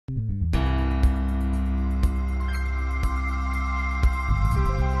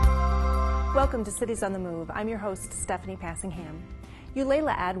Welcome to Cities on the Move. I'm your host, Stephanie Passingham.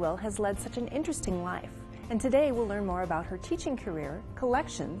 Eulalah Adwell has led such an interesting life, and today we'll learn more about her teaching career,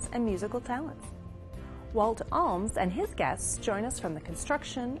 collections, and musical talents. Walt Alms and his guests join us from the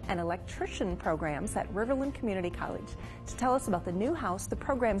Construction and Electrician programs at Riverland Community College to tell us about the new house the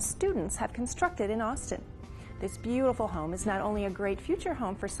program's students have constructed in Austin. This beautiful home is not only a great future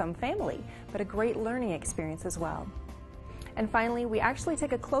home for some family, but a great learning experience as well. And finally, we actually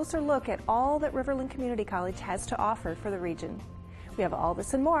take a closer look at all that Riverland Community College has to offer for the region. We have all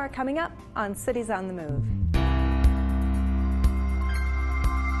this and more coming up on Cities on the Move.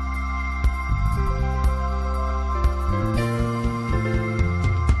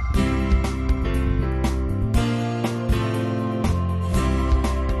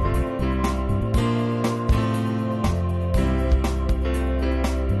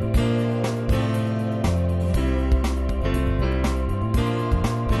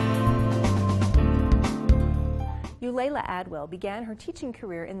 Eulalah Adwell began her teaching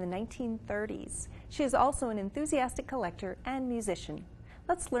career in the 1930s. She is also an enthusiastic collector and musician.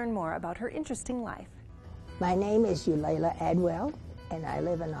 Let's learn more about her interesting life. My name is Eulalah Adwell, and I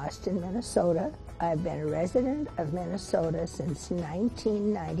live in Austin, Minnesota. I've been a resident of Minnesota since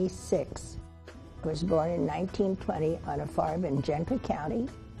 1996. I was born in 1920 on a farm in Gentry County,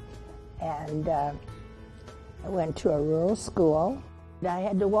 and I went to a rural school. I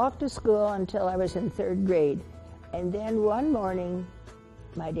had to walk to school until I was in third grade. And then one morning,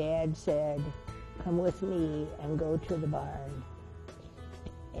 my dad said, "Come with me and go to the barn."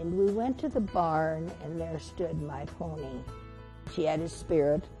 And we went to the barn, and there stood my pony. She had a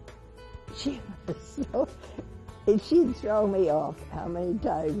spirit. She was so, and she'd throw me off. How many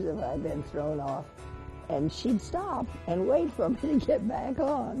times have I been thrown off? And she'd stop and wait for me to get back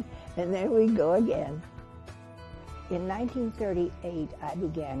on, and then we'd go again. In 1938, I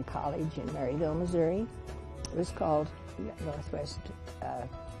began college in Maryville, Missouri. It was called Northwest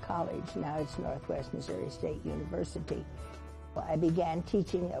College. Now it's Northwest Missouri State University. Well, I began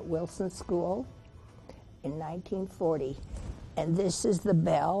teaching at Wilson School in 1940. And this is the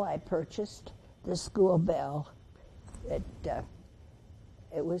bell I purchased, the school bell.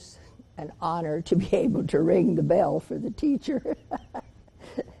 It was an honor to be able to ring the bell for the teacher.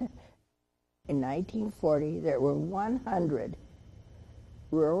 In 1940, there were 100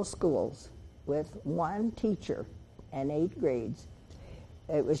 rural schools with one teacher and 8 grades.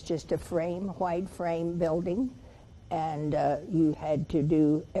 It was just a white frame building, and you had to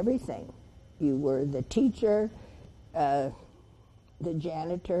do everything. You were the teacher, the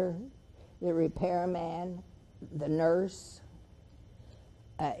janitor, the repairman, the nurse,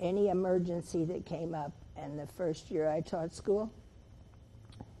 any emergency that came up. And the first year I taught school,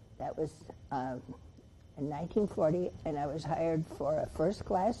 that was in 1940, and I was hired for a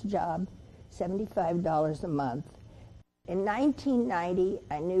first-class job, $75 a month. In 1990,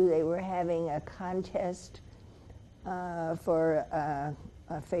 I knew they were having a contest for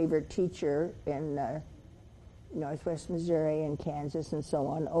a favorite teacher in Northwest Missouri and Kansas and so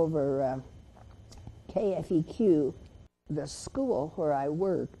on over KFEQ. The school where I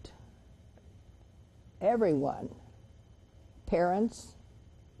worked, everyone, parents,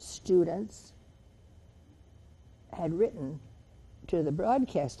 students, had written to the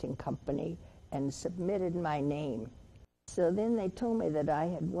broadcasting company and submitted my name. So then they told me that I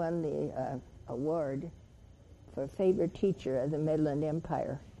had won the award for favorite teacher of the Midland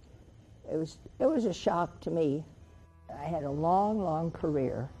Empire. It was a shock to me. I had a long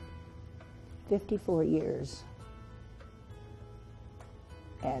career, 54 years,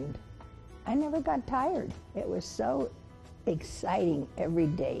 and I never got tired. It was so exciting every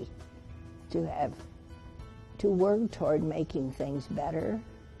day to work toward making things better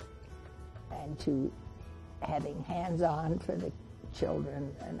and to having hands-on for the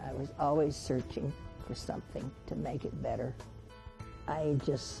children, and I was always searching for something to make it better. I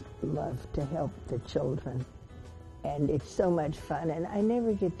just love to help the children, and it's so much fun, and I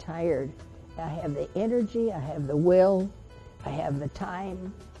never get tired. I have the energy, I have the will, I have the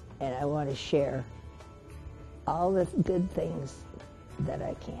time, and I want to share all the good things that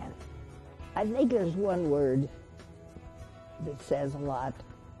I can. I think there's one word that says a lot,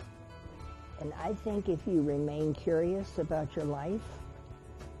 and I think if you remain curious about your life,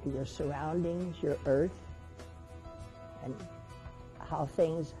 your surroundings, your earth, and how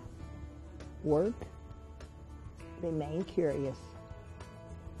things work, remain curious.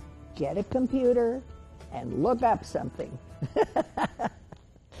 Get a computer and look up something.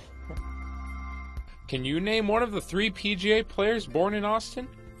 Can you name one of the 3 PGA players born in Austin?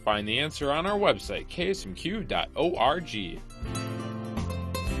 Find the answer on our website, ksmq.org.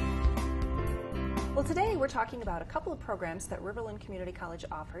 Well, today we're talking about a couple of programs that Riverland Community College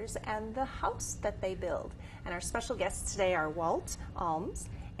offers and the house that they build. And our special guests today are Walt Alms,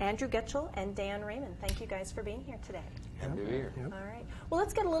 Andrew Getchell, and Dan Rayman. Thank you guys for being here today. Happy to be here. All right. Well,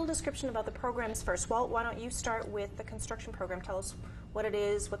 let's get a little description about the programs first. Walt, why don't you start with the construction program? Tell us what it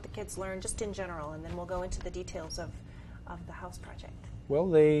is, what the kids learn, just in general, and then we'll go into the details of the house project. Well,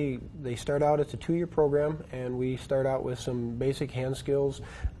 they start out, it's a 2-year program, and we start out with some basic hand skills,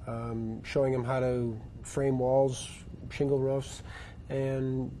 showing them how to frame walls, shingle roofs,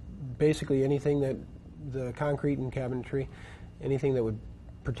 and basically anything that the concrete and cabinetry, anything that would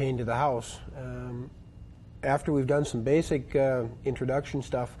pertain to the house. After we've done some basic introduction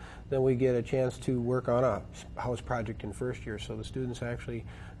stuff, then we get a chance to work on a house project in first year. So the students actually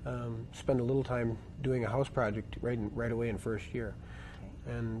spend a little time doing a house project right away in first year.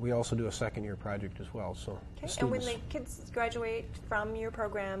 And we also do a second-year project as well. So, and when the kids graduate from your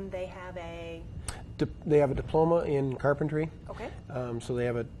program, they have a diploma in carpentry. Okay. So they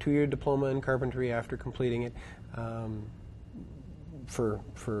have a 2-year diploma in carpentry after completing it for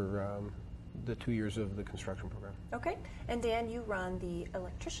the 2 years of the construction program. Okay. And Dan, you run the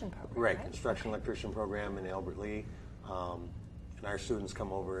electrician program, right? Construction Electrician program in Albert Lea. And our students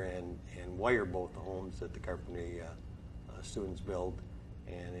come over and wire both the homes that the carpentry students build.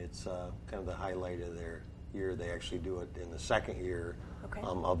 And it's kind of the highlight of their year. They actually do it in the second year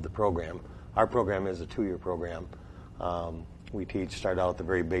of the program. Our program is a 2-year program. We start out the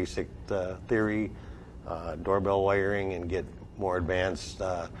very basic theory, doorbell wiring, and get more advanced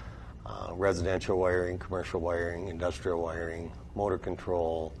residential wiring, commercial wiring, industrial wiring, motor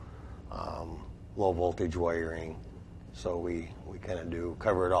control, low voltage wiring. So we kind of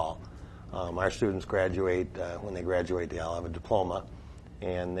cover it all. Our students graduate, when they graduate, they all have a diploma.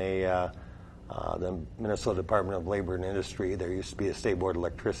 And the Minnesota Department of Labor and Industry, there used to be a State Board of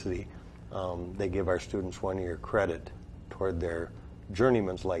Electricity, they give our students 1-year credit toward their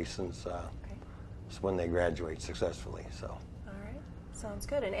journeyman's license when they graduate successfully. So. All right, sounds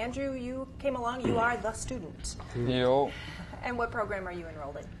good. And Andrew, you came along, you are the student. Yo. And what program are you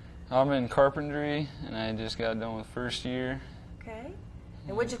enrolled in? I'm in carpentry, and I just got done with first year. Okay.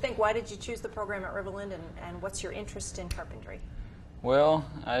 And what did you think? Why did you choose the program at Riverland, and what's your interest in carpentry? Well,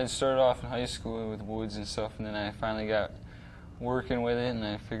 I started off in high school with woods and stuff, and then I finally got working with it, and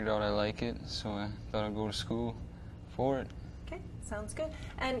I figured out I like it, so I thought I'd go to school for it. Okay, sounds good.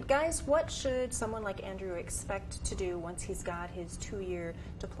 And guys, what should someone like Andrew expect to do once he's got his 2-year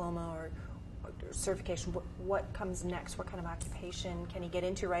diploma or certification? What comes next? What kind of occupation can he get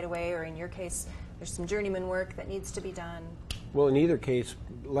into right away, or in your case, there's some journeyman work that needs to be done? Well, in either case,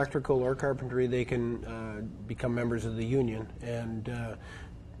 electrical or carpentry, they can become members of the union and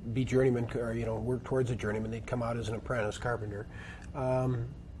be journeymen, or work towards a journeyman. They'd come out as an apprentice carpenter.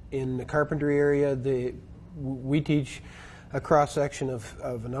 In the carpentry area, we teach a cross section of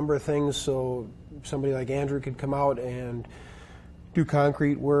a number of things. So somebody like Andrew could come out and do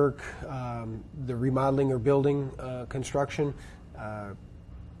concrete work, the remodeling or building construction.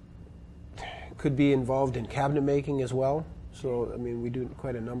 Could be involved in cabinet making as well. So, I mean, we do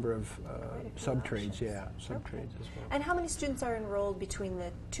quite a number of sub-trades, sub-trades as well. And how many students are enrolled between the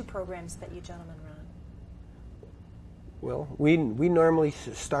 2 programs that you gentlemen run? Well, we normally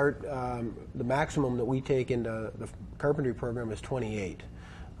start, the maximum that we take into the carpentry program is 28.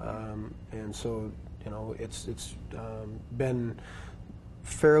 And so, it's been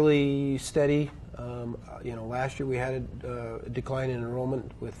fairly steady. Last year we had a decline in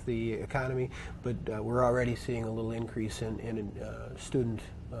enrollment with the economy, but we're already seeing a little increase in student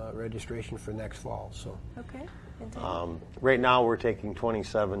registration for next fall. So. Okay. Right now we're taking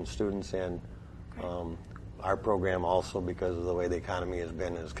 27 students in. Our program also, because of the way the economy has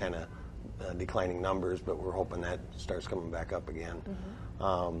been, is kind of declining numbers, but we're hoping that starts coming back up again.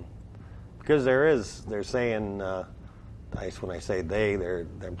 Mm-hmm. Because they're saying, when I say they're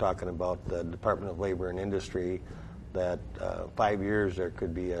talking about the Department of Labor and Industry, that 5 years there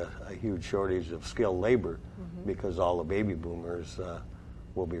could be a huge shortage of skilled labor because all the baby boomers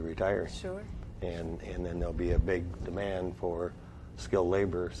will be retiring. Sure. And then there'll be a big demand for skilled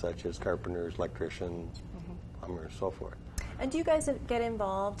labor such as carpenters, electricians, plumbers, so forth. And do you guys get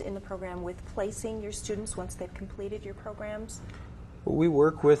involved in the program with placing your students once they've completed your programs? We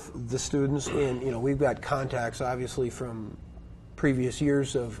work with the students, and we've got contacts, obviously, from previous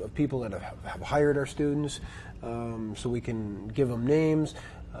years of people that have hired our students, so we can give them names.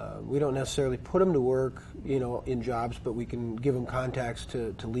 We don't necessarily put them to work, in jobs, but we can give them contacts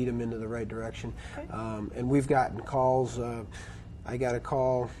to lead them into the right direction. Okay. And we've gotten calls. I got a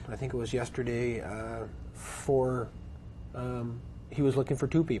call, I think it was yesterday, for he was looking for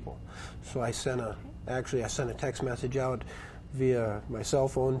 2 people. So I sent a text message out via my cell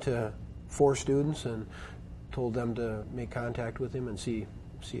phone to 4 students and told them to make contact with him and see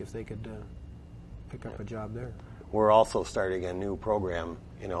if they could pick up a job there. We're also starting a new program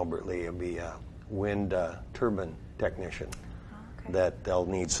in Albert Lea. It'll be a wind turbine technician. Okay. That they'll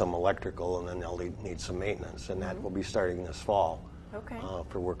need some electrical and then they'll need some maintenance, and that will be starting this fall. Okay.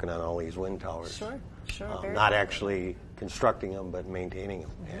 For working on all these wind towers. Sure. Very not cool. actually constructing them, but maintaining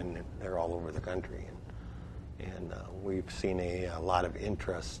them, and they're all over the country. And we've seen a lot of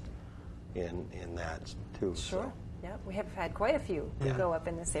interest in that too. Sure. So. Yeah, we have had quite a few go up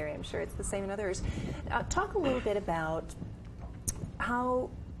in this area. I'm sure it's the same in others. Talk a little bit about how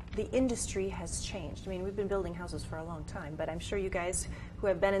the industry has changed. I mean, we've been building houses for a long time, but I'm sure you guys who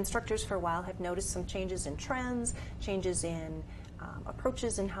have been instructors for a while have noticed some changes in trends, changes in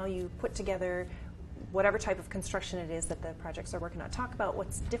approaches in how you put together whatever type of construction it is that the projects are working on. Talk about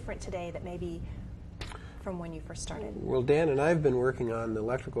what's different today that maybe from when you first started. Well, Dan and I have been working on the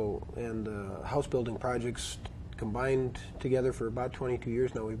electrical and house building projects combined together for about 22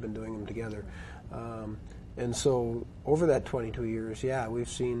 years now. We've been doing them together. And so over that 22 years, we've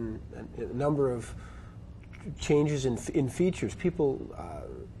seen a number of changes in features. People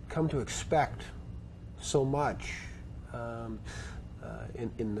come to expect so much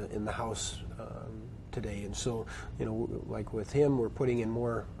in the house today, and so like with him, we're putting in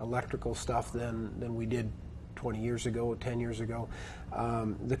more electrical stuff than we did 20 years ago, 10 years ago.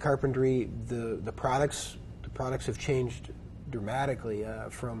 The carpentry, the products have changed dramatically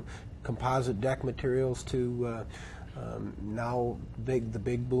from composite deck materials to now the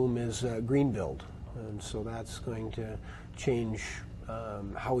big boom is green build, and so that's going to change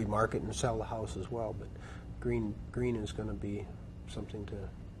how we market and sell the house as well. But green is going to be something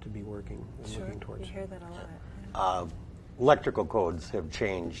to be working and looking towards. You hear that a lot. Electrical codes have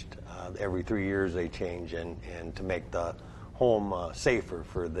changed. Every 3 years they change, and to make the home safer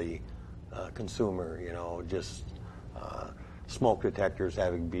for the consumer, just smoke detectors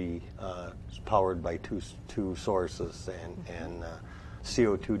having to be powered by two sources, and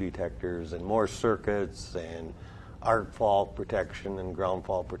CO2 detectors, and more circuits, and arc fault protection and ground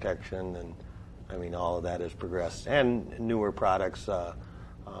fault protection, and I mean all of that has progressed, and newer products.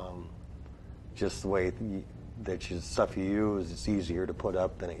 Just the way stuff you use, it's easier to put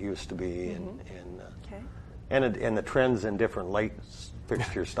up than it used to be, and the trends in different light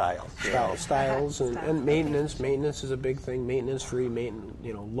fixture styles. Styles and maintenance. Maintenance is a big thing. Maintenance free,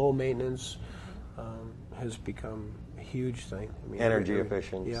 low maintenance has become a huge thing. I mean, energy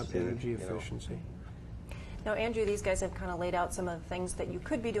efficiency. Yep, energy efficiency. Now, Andrew, these guys have kind of laid out some of the things that you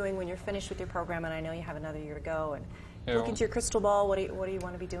could be doing when you're finished with your program, and I know you have another year to go. And look into your crystal ball. What do you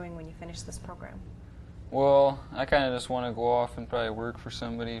want to be doing when you finish this program? Well, I kind of just want to go off and probably work for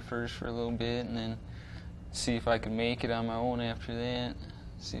somebody first for a little bit, and then see if I can make it on my own after that.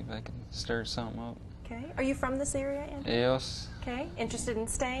 See if I can start something up. Okay. Are you from this area, Andrew? Yes. Okay. Interested in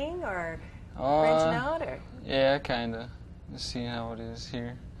staying or branching out, or? Yeah, kind of. Just seeing how it is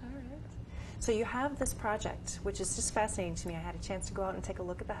here. So you have this project, which is just fascinating to me. I had a chance to go out and take a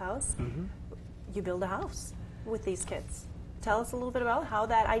look at the house. Mm-hmm. You build a house with these kids. Tell us a little bit about how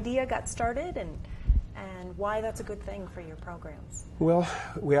that idea got started and why that's a good thing for your programs. Well,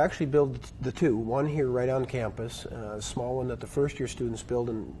 we actually build the two. One here right on campus, a small one that the first-year students build,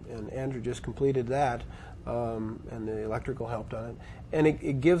 and Andrew just completed that, and the electrical helped on it. And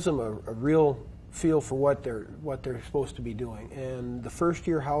it gives them a real feel for what they're supposed to be doing. And the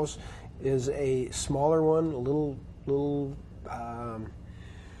first-year house is a smaller one, a little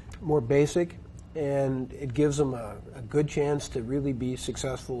more basic, and it gives them a good chance to really be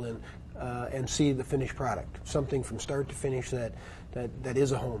successful and see the finished product, something from start to finish that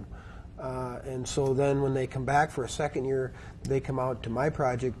is a home. And so then when they come back for a second year, they come out to my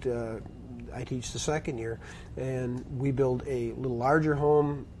project. I teach the second year, and we build a little larger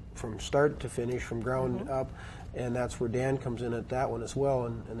home from start to finish, from ground up. And that's where Dan comes in at that one as well,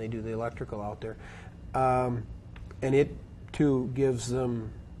 and they do the electrical out there. And it, too, gives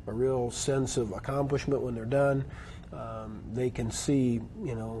them a real sense of accomplishment when they're done. They can see,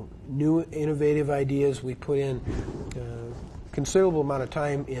 new innovative ideas. We put in a considerable amount of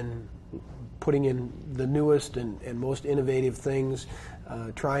time in putting in the newest and most innovative things,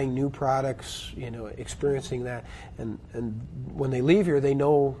 trying new products, experiencing that. And when they leave here, they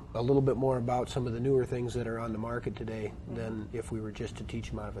know a little bit more about some of the newer things that are on the market today than if we were just to teach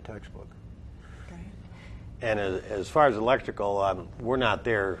them out of a textbook. Great. And as far as electrical, we're not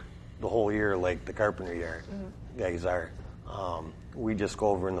there the whole year like the carpentry guys are. We just go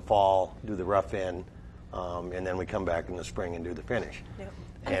over in the fall, do the rough end, and then we come back in the spring and do the finish. Yep.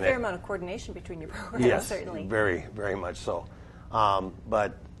 And a fair amount of coordination between your programs, yes, certainly. Very, very much so.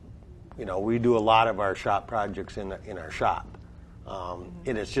 But you know, we do a lot of our shop projects in our shop,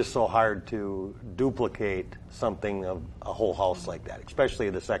 and it's just so hard to duplicate something of a whole house like that, especially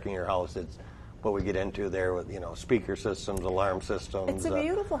the second-year house. It's what we get into there with, you know, speaker systems, alarm systems. It's a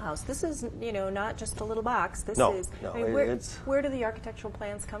beautiful house. This is, you know, not just a little box. This no, is. No, I mean, where do the architectural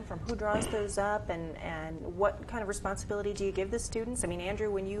plans come from? Who draws those up, and what kind of responsibility do you give the students? I mean,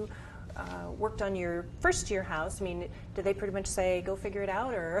 Andrew, when you worked on your first-year house, I mean, did they pretty much say, go figure it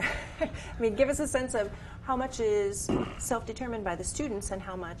out? Or, I mean, give us a sense of how much is self-determined by the students and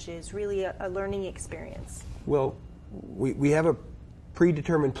how much is really a learning experience? Well, we have a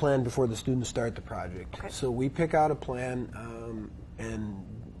predetermined plan before the students start the project. Okay. So we pick out a plan, and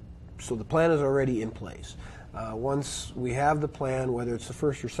so the plan is already in place. Once we have the plan, whether it's the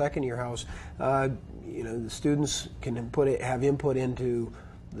first or second year house, you know, the students can have input into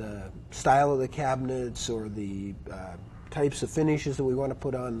the style of the cabinets or the types of finishes that we want to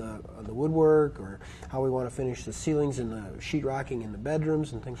put on the woodwork, or how we want to finish the ceilings and the sheetrocking in the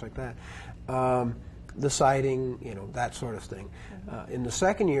bedrooms and things like that. The siding, you know, that sort of thing. In the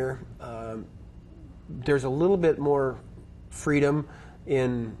second year, there's a little bit more freedom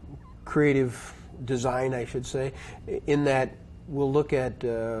in creative design, I should say, in that we'll look at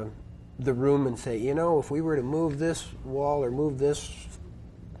the room and say, you know, if we were to move this wall or move this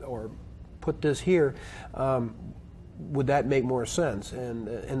or put this here, would that make more sense? And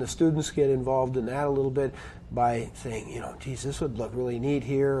the students get involved in that a little bit by saying, you know, geez, this would look really neat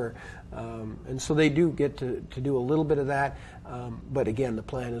here. And so they do get to do a little bit of that. But again, the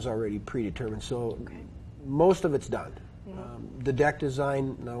plan is already predetermined. So most of it's done. The deck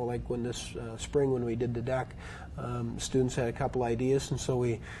design, now like when this spring when we did the deck, students had a couple ideas, and so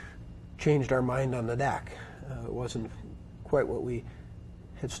we changed our mind on the deck. It wasn't quite what we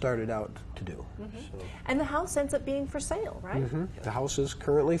had started out to do. So. And the house ends up being for sale, right? The house is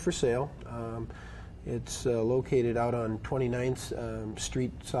currently for sale. It's located out on 29th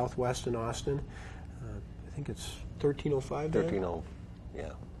Street Southwest in Austin. I think it's 1305. 1305,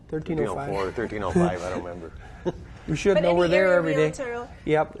 yeah. 1305. 1304, 1305, I don't remember. You should But know we're there every day.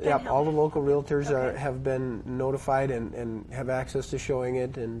 Yep. help. All the local realtors Okay. have been notified and have access to showing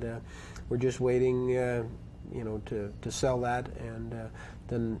it, and we're just waiting, you know, to sell that, and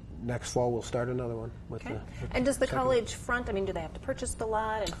then next fall we'll start another one. With Okay. the And does the second college front, I mean, do they have to purchase the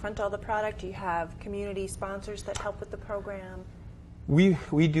lot and front all the product? Do you have community sponsors that help with the program? We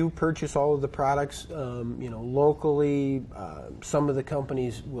do purchase all of the products, you know, locally. Some of the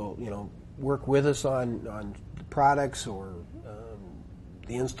companies will, you know, work with us on the products or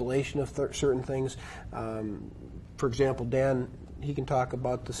the installation of certain things. For example, Dan, he can talk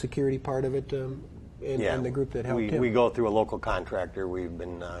about the security part of it, and the group that helped him. We go through a local contractor. We've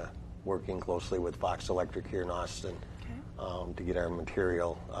been working closely with Fox Electric here in Austin to get our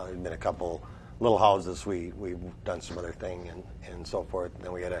material. There's been a couple little houses we've done some other thing and so forth. And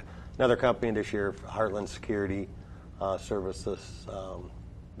then we had another company this year, Heartland Security Services.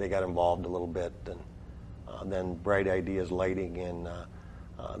 They got involved a little bit, and then Bright Ideas Lighting, and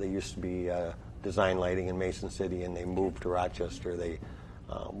they used to be Design Lighting in Mason City, and they moved to Rochester.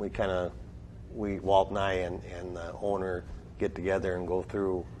 Walt and I and the owner get together and go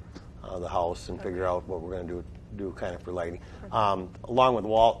through the house and figure out what we're going to do kind of for lighting. Along with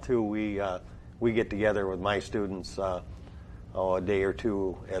Walt too, we get together with my students a day or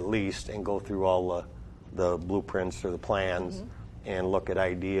two at least and go through all the blueprints or the plans and look at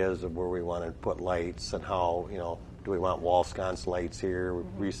ideas of where we want to put lights and how, you know, do we want wall sconce lights here,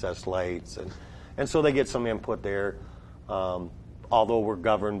 recessed lights, and so they get some input there. Although we're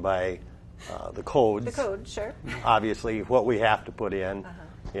governed by the codes. The code, sure. Obviously, what we have to put in,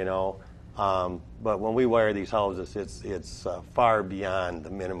 you know. But when we wire these houses, it's far beyond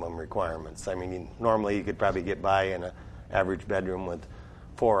the minimum requirements. I mean, normally you could probably get by in an average bedroom with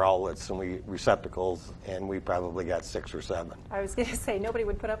 4 outlets and receptacles, and we probably got 6 or 7. I was going to say, nobody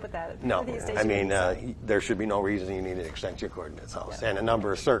would put up with that. No, These days I you mean, need there should be no reason you need an extension cord in this house. And a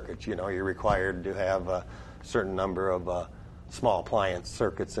number of circuits, you know, you're required to have a certain number of small appliance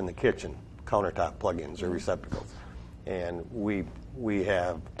circuits in the kitchen, countertop plug-ins or receptacles. And we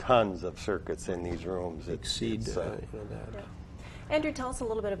have tons of circuits in these rooms. Exceed it's, you know, that. Yeah. Andrew, tell us a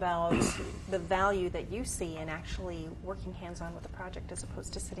little bit about the value that you see in actually working hands-on with a project as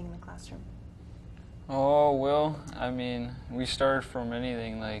opposed to sitting in the classroom. Oh, well, I mean, we start from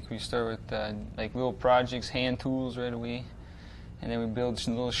anything. Like, we start with like little projects, hand tools right away, and then we build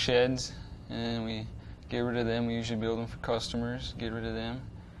some little sheds, and we get rid of them. We usually build them for customers, get rid of them,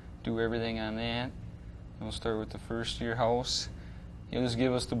 do everything on that. We'll start with the first year house. He'll just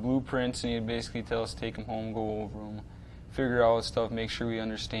give us the blueprints, and he'd basically tell us to take them home, go over them, figure out stuff, make sure we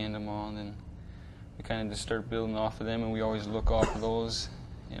understand them all, and then we kind of just start building off of them, and we always look off of those,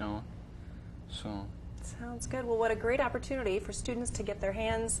 you know. So. Sounds good. Well, what a great opportunity for students to get their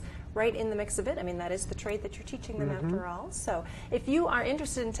hands right in the mix of it. I mean, that is the trade that you're teaching them after all. So if you are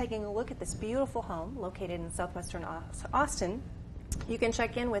interested in taking a look at this beautiful home located in southwestern Austin, you can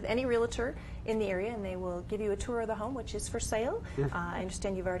check in with any realtor in the area, and they will give you a tour of the home, which is for sale. I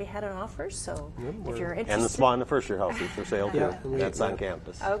understand you've already had an offer, so if you're interested. And the spot in the first year house is for sale, too. Yeah. That's on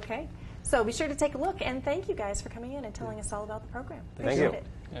campus. Okay. So be sure to take a look, and thank you guys for coming in and telling us all about the program. Thank you. Appreciate it.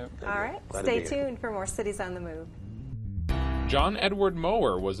 Yep. All right. Glad to Stay be here. tuned for more Cities on the Move. John Edward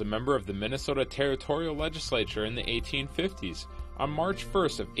Mower was a member of the Minnesota Territorial Legislature in the 1850s. On March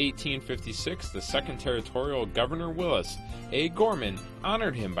 1st of 1856, the second territorial Governor Willis A. Gorman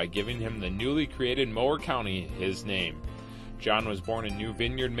honored him by giving him the newly created Mower County his name. John was born in New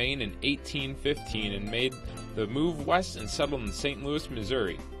Vineyard, Maine in 1815 and made the move west and settled in St. Louis,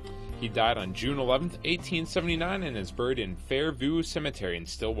 Missouri. He died on June 11, 1879 and is buried in Fairview Cemetery in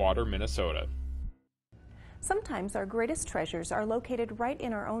Stillwater, Minnesota. Sometimes our greatest treasures are located right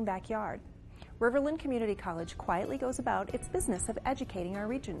in our own backyard. Riverland Community College quietly goes about its business of educating our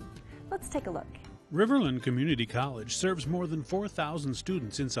region. Let's take a look. Riverland Community College serves more than 4,000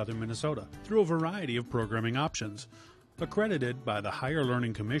 students in southern Minnesota through a variety of programming options. Accredited by the Higher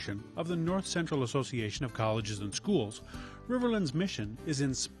Learning Commission of the North Central Association of Colleges and Schools, Riverland's mission is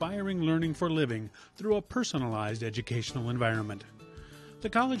inspiring learning for living through a personalized educational environment. The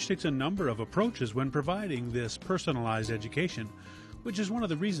college takes a number of approaches when providing this personalized education, which is one of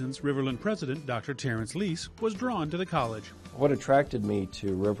the reasons Riverland President Dr. Terrence Lease was drawn to the college. What attracted me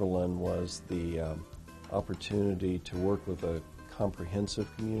to Riverland was the opportunity to work with a comprehensive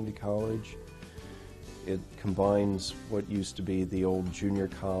community college. It combines what used to be the old junior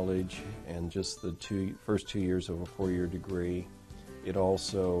college and just the first 2 years of a 4-year degree. It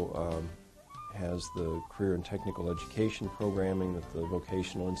also has the career and technical education programming that the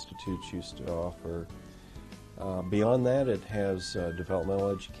vocational institutes used to offer. Beyond that, it has developmental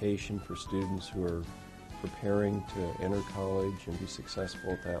education for students who are preparing to enter college and be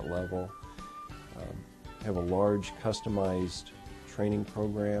successful at that level. Have a large customized training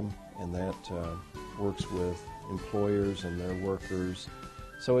program, and that works with employers and their workers.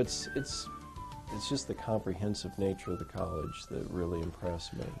 So it's just the comprehensive nature of the college that really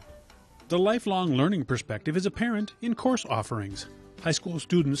impressed me. The lifelong learning perspective is apparent in course offerings. High school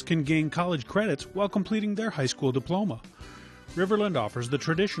students can gain college credits while completing their high school diploma. Riverland offers the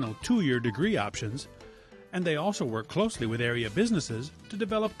traditional 2-year degree options, and they also work closely with area businesses to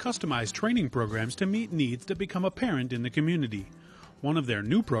develop customized training programs to meet needs that become apparent in the community. One of their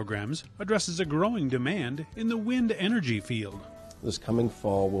new programs addresses a growing demand in the wind energy field. This coming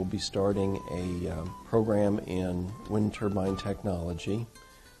fall, we'll be starting a program in wind turbine technology,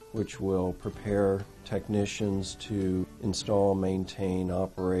 which will prepare technicians to install, maintain,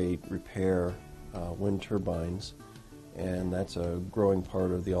 operate, repair wind turbines. And that's a growing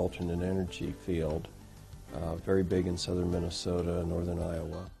part of the alternate energy field, very big in southern Minnesota and northern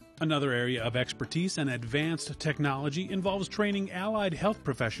Iowa. Another area of expertise and advanced technology involves training allied health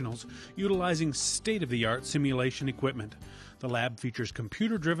professionals utilizing state-of-the-art simulation equipment. The lab features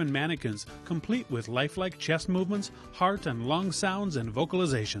computer-driven mannequins complete with lifelike chest movements, heart and lung sounds, and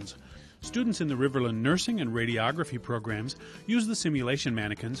vocalizations. Students in the Riverland nursing and radiography programs use the simulation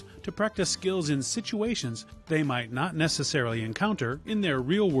mannequins to practice skills in situations they might not necessarily encounter in their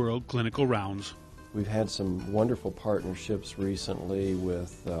real-world clinical rounds. We've had some wonderful partnerships recently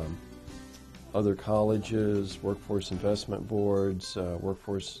with other colleges, workforce investment boards,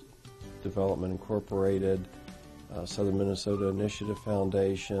 Workforce Development Incorporated, Southern Minnesota Initiative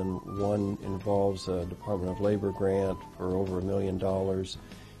Foundation. One involves a Department of Labor grant for over $1 million,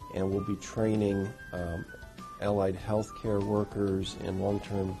 and we'll be training allied health care workers in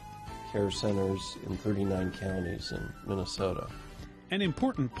long-term care centers in 39 counties in Minnesota. An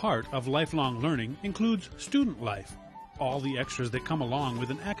important part of lifelong learning includes student life, all the extras that come along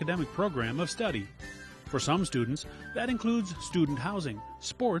with an academic program of study. For some students, that includes student housing,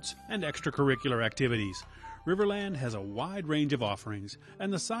 sports, and extracurricular activities. Riverland has a wide range of offerings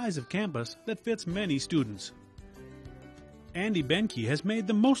and the size of campus that fits many students. Andy Benke has made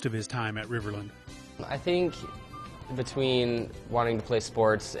the most of his time at Riverland. I think between wanting to play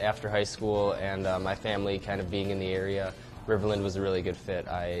sports after high school and my family kind of being in the area, Riverland was a really good fit.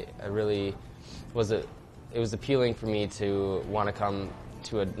 It was appealing for me to want to come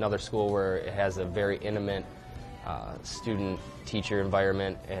to another school where it has a very intimate student-teacher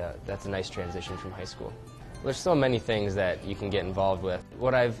environment. That's a nice transition from high school. There's so many things that you can get involved with.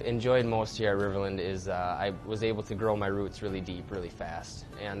 What I've enjoyed most here at Riverland is I was able to grow my roots really deep, really fast.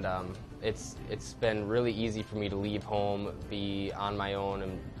 And it's been really easy for me to leave home, be on my own,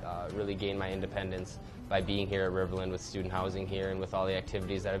 and really gain my independence by being here at Riverland with student housing here and with all the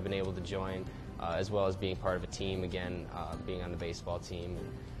activities that I've been able to join, as well as being part of a team again, being on the baseball team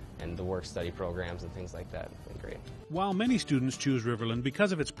and the work-study programs and things like that. It's been great. While many students choose Riverland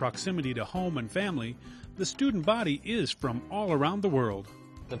because of its proximity to home and family, the student body is from all around the world.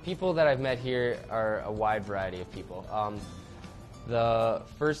 The people that I've met here are a wide variety of people. The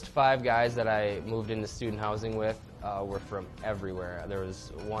first 5 guys that I moved into student housing with were from everywhere. There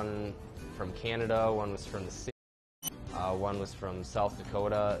was one from Canada, one was from the city, one was from South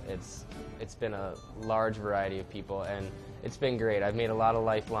Dakota. It's been a large variety of people, and it's been great. I've made a lot of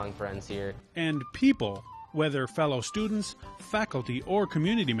lifelong friends here. And people, whether fellow students, faculty, or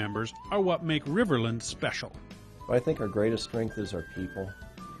community members, are what make Riverland special. I think our greatest strength is our people.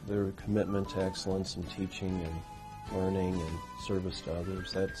 Their commitment to excellence in teaching and learning and service to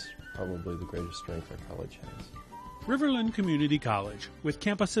others. That's probably the greatest strength our college has. Riverland Community College, with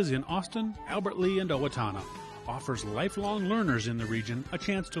campuses in Austin, Albert Lea, and Owatonna, offers lifelong learners in the region a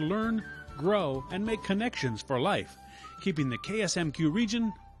chance to learn, grow, and make connections for life, keeping the KSMQ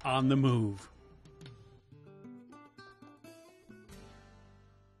region on the move.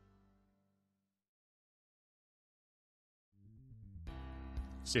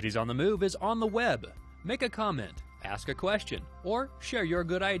 Cities on the Move is on the web. Make a comment, ask a question, or share your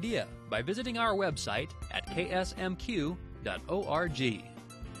good idea by visiting our website at ksmq.org.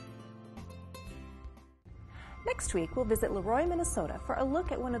 Next week, we'll visit Leroy, Minnesota for a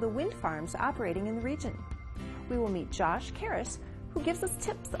look at one of the wind farms operating in the region. We will meet Josh Karras, who gives us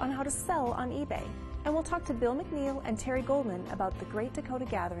tips on how to sell on eBay. And we'll talk to Bill McNeil and Terry Goldman about the Great Dakota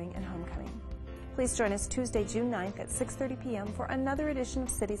Gathering and Homecoming. Please join us Tuesday, June 9th at 6:30 p.m. for another edition of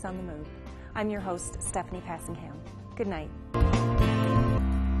Cities on the Move. I'm your host, Stephanie Passingham. Good night.